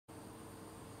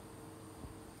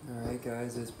Alright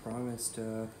guys, as promised,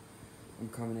 I'm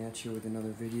coming at you with another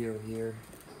video here.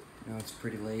 Now it's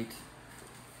pretty late.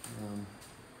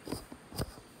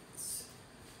 It's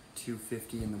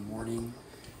 2:50 in the morning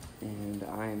and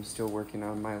I am still working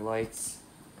on my lights.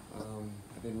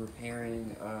 I've been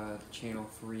repairing a channel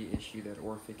 3 issue that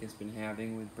Orphek has been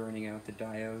having with burning out the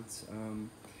diodes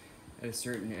at a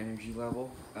certain energy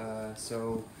level.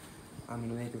 So I'm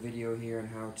going to make a video here on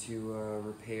how to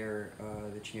repair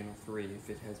the channel 3 if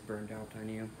it has burned out on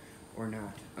you or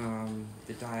not.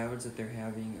 The diodes that they're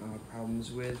having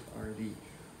problems with are the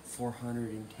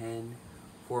 410,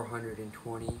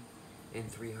 420, and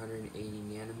 380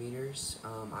 nanometers.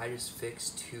 I just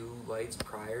fixed two lights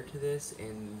prior to this,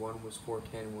 and one was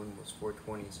 410, one was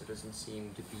 420, so it doesn't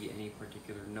seem to be any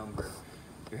particular number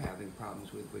you're having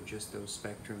problems with just those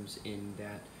spectrums in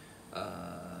that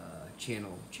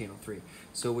channel 3.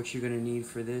 So what you're going to need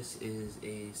for this is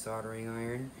a soldering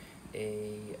iron,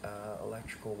 a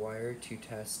electrical wire to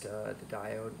test the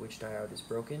diode, which diode is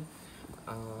broken,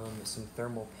 some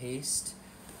thermal paste,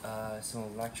 some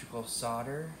electrical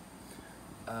solder,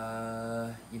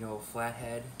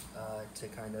 flathead to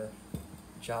kind of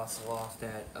jostle off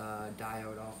that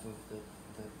diode off of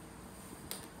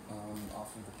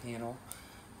the panel,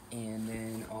 and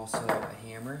then also a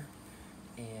hammer,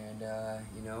 and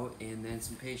and then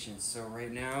some patience. So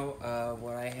right now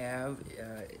what I have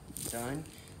done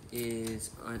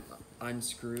is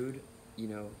unscrewed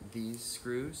these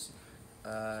screws,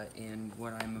 and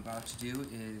what I'm about to do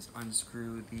is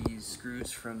unscrew these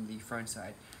screws from the front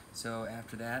side. So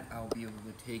after that, I'll be able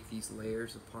to take these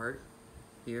layers apart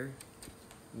here,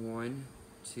 1,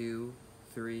 2,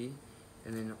 3,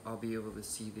 and then I'll be able to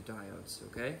see the diodes.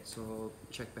 Okay, so I'll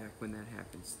check back when that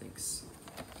happens. Thanks.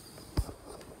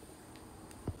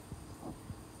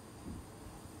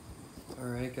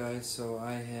 Alright guys, so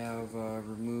I have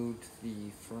removed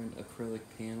the front acrylic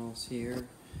panels here.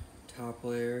 Top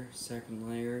layer, second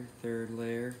layer, third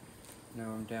layer.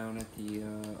 Now I'm down at the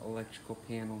electrical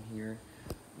panel here.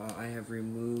 I have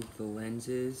removed the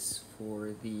lenses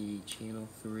for the channel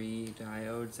 3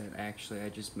 diodes that actually I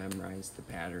just memorized the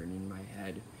pattern in my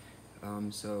head.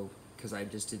 Because I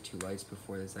just did two lights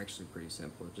before, that's actually pretty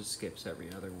simple. It just skips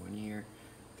every other one here.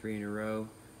 3 in a row.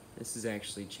 This is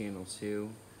actually channel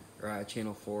 2. Or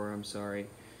channel 4, I'm sorry,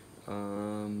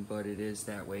 but it is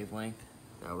that wavelength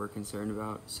that we're concerned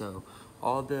about. So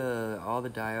all the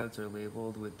diodes are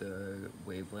labeled with the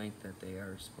wavelength that they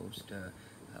are supposed to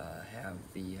have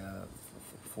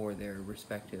for their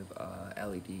respective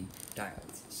LED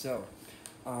diodes. So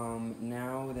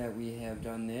now that we have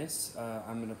done this,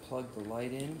 I'm going to plug the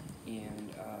light in,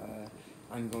 and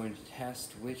I'm going to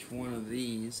test which one of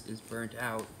these is burnt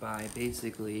out by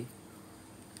basically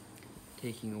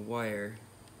taking a wire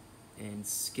and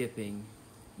skipping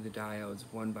the diodes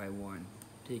one by one.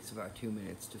 It takes about 2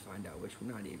 minutes to find out which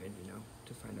one, not even,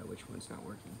 to find out which one's not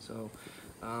working. So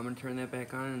I'm gonna turn that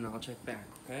back on and I'll check back,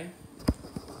 okay?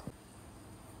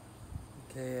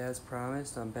 Okay, as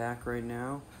promised, I'm back right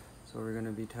now. So we're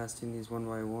gonna be testing these one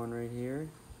by one right here.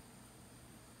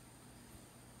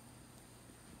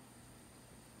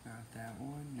 Got that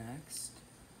one next.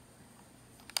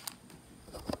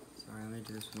 Sorry, let me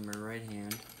do this with my right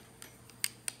hand.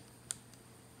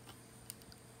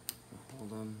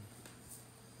 Hold them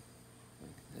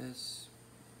like this.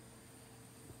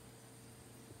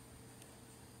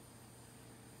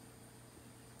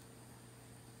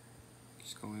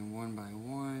 Just going one by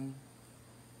one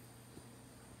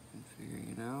and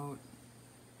figuring it out.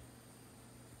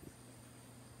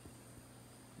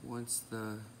 Once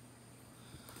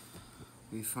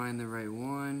we find the right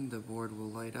one, the board will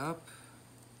light up.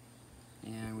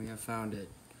 And we have found it.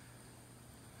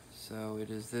 So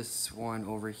it is this one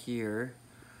over here.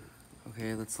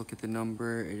 Okay, let's look at the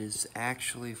number. It is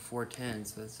actually 410,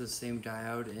 so it's the same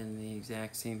diode in the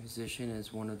exact same position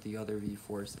as one of the other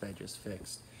V4s that I just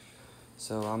fixed.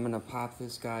 So I'm gonna pop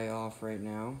this guy off right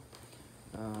now.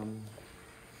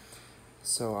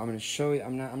 So I'm gonna show you.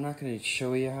 I'm not gonna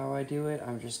show you how I do it.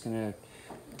 I'm just gonna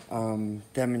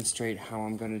demonstrate how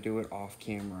I'm gonna do it off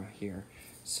camera here.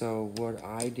 So what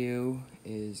I do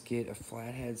is get a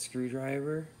flathead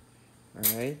screwdriver,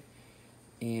 alright,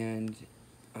 and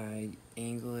I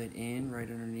angle it in right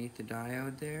underneath the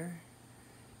diode there,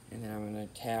 and then I'm going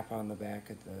to tap on the back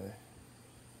of the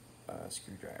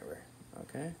screwdriver,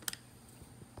 okay?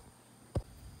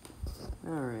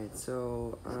 Alright,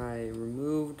 so I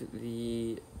removed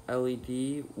the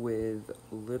LED with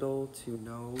little to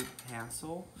no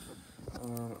hassle.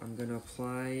 I'm going to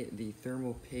apply the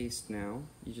thermal paste now.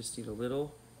 You just need a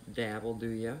little dab will do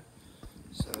ya.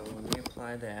 So let me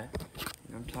apply that.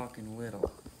 And I'm talking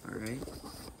little, alright?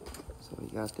 So we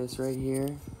got this right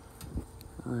here.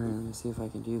 Alright, let me see if I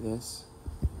can do this.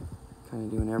 Kind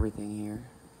of doing everything here.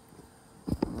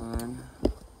 Come on.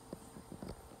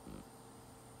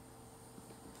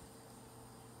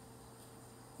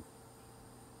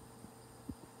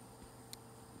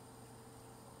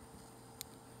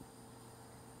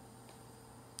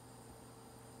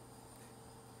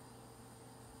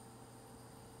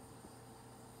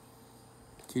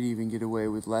 Could even get away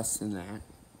with less than that.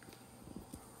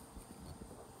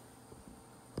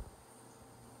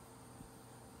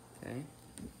 Okay.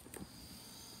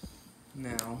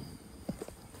 Now,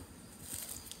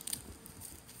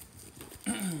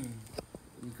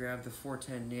 you grab the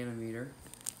 410 nanometer.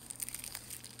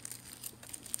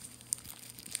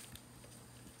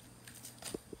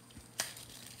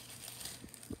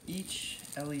 Each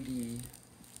LED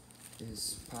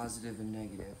is positive and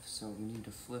negative, so we need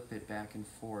to flip it back and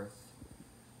forth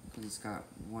because it's got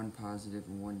one positive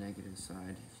and one negative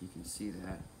side, if you can see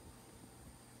that.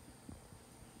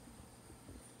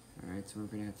 Alright, so we're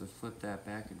going to have to flip that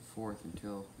back and forth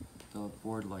until the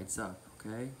board lights up,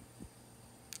 okay?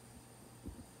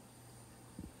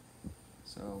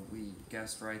 So we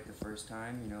guessed right the first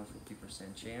time,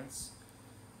 50% chance.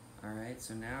 Alright,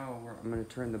 so now I'm going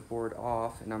to turn the board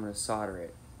off and I'm going to solder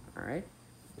it, alright?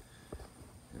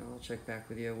 And I'll check back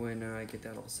with you when I get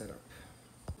that all set up.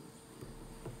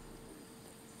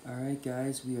 Alright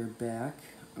guys, we are back.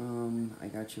 I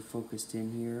got you focused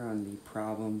in here on the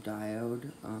problem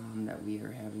diode that we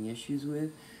are having issues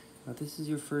with. Now, if this is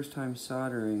your first time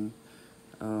soldering,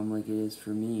 like it is for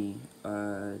me,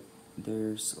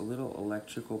 there's a little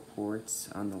electrical ports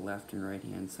on the left and right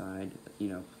hand side,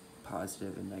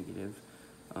 positive and negative.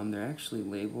 They're actually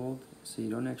labeled, so you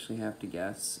don't actually have to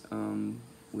guess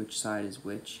which side is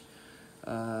which.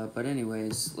 But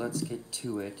anyways, let's get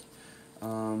to it.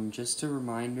 Just a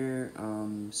reminder,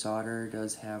 solder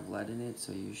does have lead in it,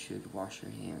 so you should wash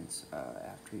your hands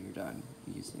after you're done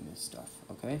using this stuff,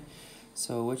 okay?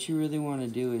 So what you really want to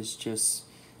do is just,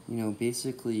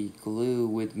 basically glue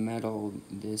with metal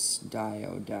this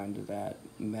diode down to that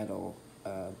metal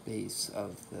base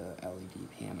of the LED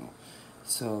panel.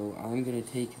 So I'm going to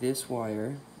take this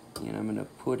wire and I'm going to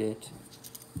put it,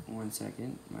 1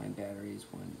 second, my battery is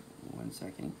one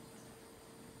second.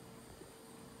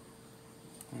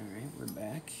 Alright, we're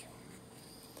back.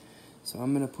 So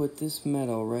I'm going to put this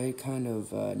metal right kind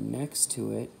of next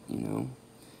to it, a little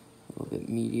bit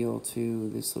medial to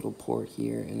this little port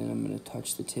here, and then I'm going to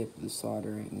touch the tip of the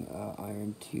soldering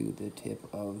iron to the tip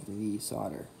of the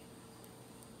solder.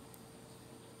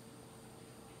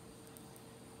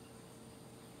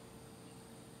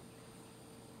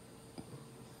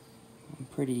 I'm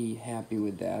pretty happy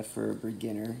with that for a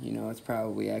beginner. It's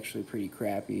probably actually pretty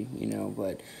crappy,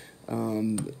 but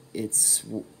it's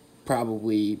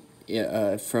probably,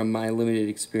 from my limited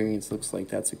experience, looks like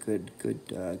that's a good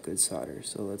solder.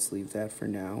 So let's leave that for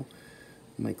now.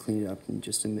 I might clean it up in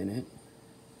just a minute.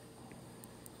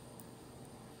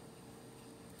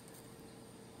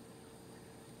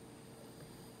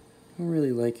 I don't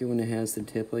really like it when it has the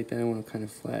tip like that. I want to kind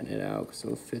of flatten it out so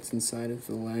it fits inside of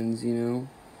the lens, So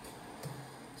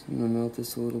I'm going to melt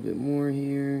this a little bit more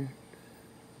here.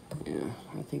 Yeah,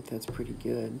 I think that's pretty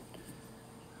good.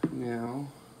 Now,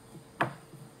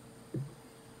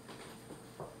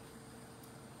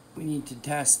 we need to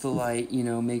test the light,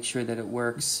 make sure that it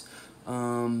works,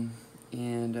 and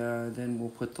then we'll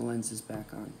put the lenses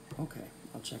back on. Okay,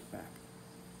 I'll check back.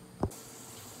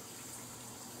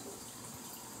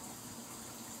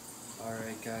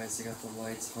 Alright guys, I got the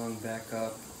lights hung back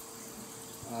up.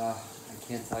 I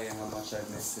can't tell you how much I've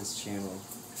missed this channel.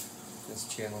 This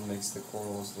channel makes the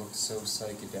corals look so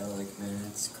psychedelic, man,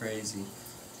 it's crazy.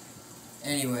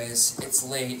 Anyways, it's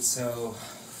late, so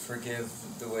forgive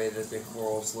the way that the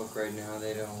corals look right now.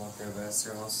 They don't look their best,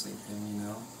 they're all sleeping,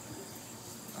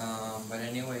 But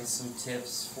anyways, some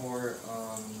tips for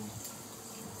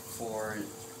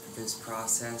this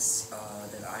process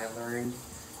that I learned.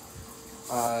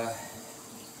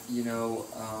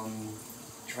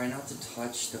 Try not to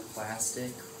touch the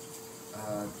plastic,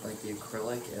 like the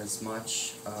acrylic, as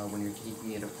much when you're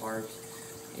taking it apart,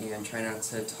 and try not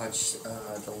to touch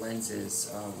the lenses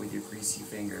with your greasy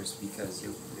fingers, because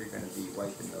you're going to be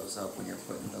wiping those up when you're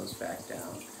putting those back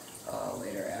down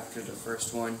later. After the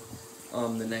first one,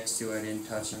 the next two I didn't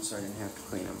touch them, so I didn't have to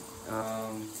clean them.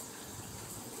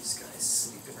 This guy's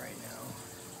sleeping right now.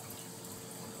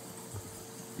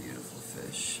 Beautiful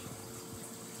fish.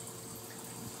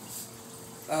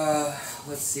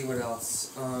 Let's see what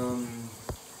else. I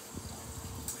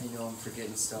know I'm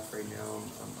forgetting stuff right now.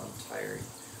 I'm tired.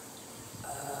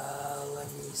 Let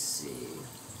me see.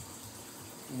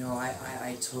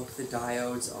 I took the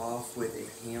diodes off with a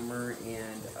hammer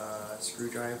and a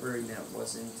screwdriver, and that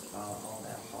wasn't all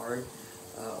that hard.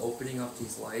 Opening up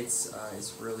these lights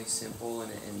is really simple,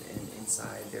 and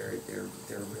inside they're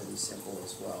really simple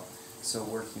as well. So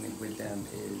working with them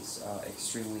is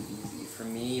extremely easy. For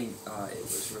me, it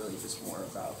was really just more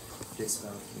about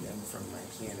dismounting them from my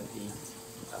canopy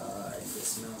and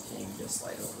dismounting this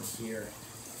light over here.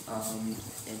 And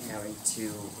having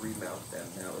to remount them.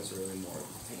 That was really more of a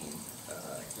pain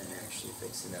than actually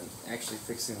fixing them. Actually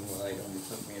fixing the light only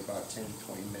took me about 10 to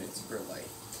 20 minutes per light.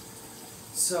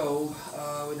 So,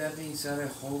 with that being said, I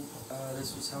hope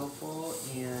this was helpful,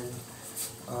 and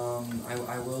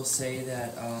I will say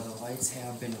that the lights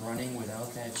have been running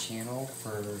without that channel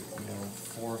for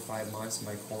 4 or 5 months.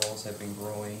 My corals have been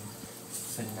growing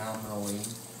phenomenally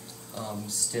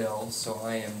still, so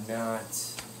I am not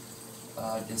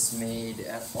dismayed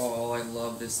at all. I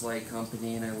love this light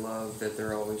company, and I love that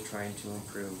they're always trying to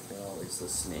improve. They're always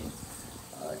listening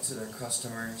to their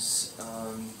customers,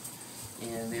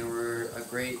 and they were a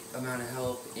great amount of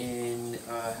help in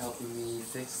helping me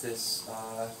fix this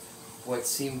what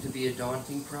seemed to be a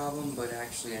daunting problem, but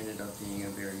actually ended up being a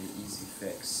very easy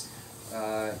fix.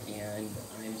 And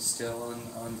I'm still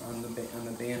on the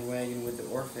bandwagon with the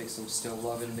Orpheks. I'm still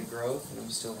loving the growth, and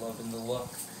I'm still loving the look.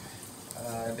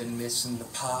 I've been missing the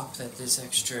pop that this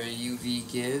extra UV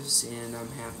gives, and I'm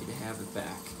happy to have it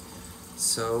back.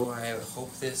 So I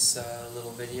hope this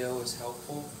little video was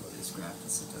helpful. I'll just grab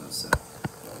this up.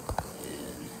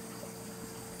 And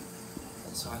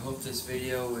so I hope this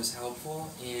video was helpful,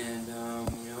 and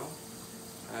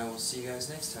I will see you guys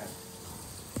next time.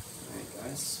 Alright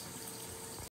guys.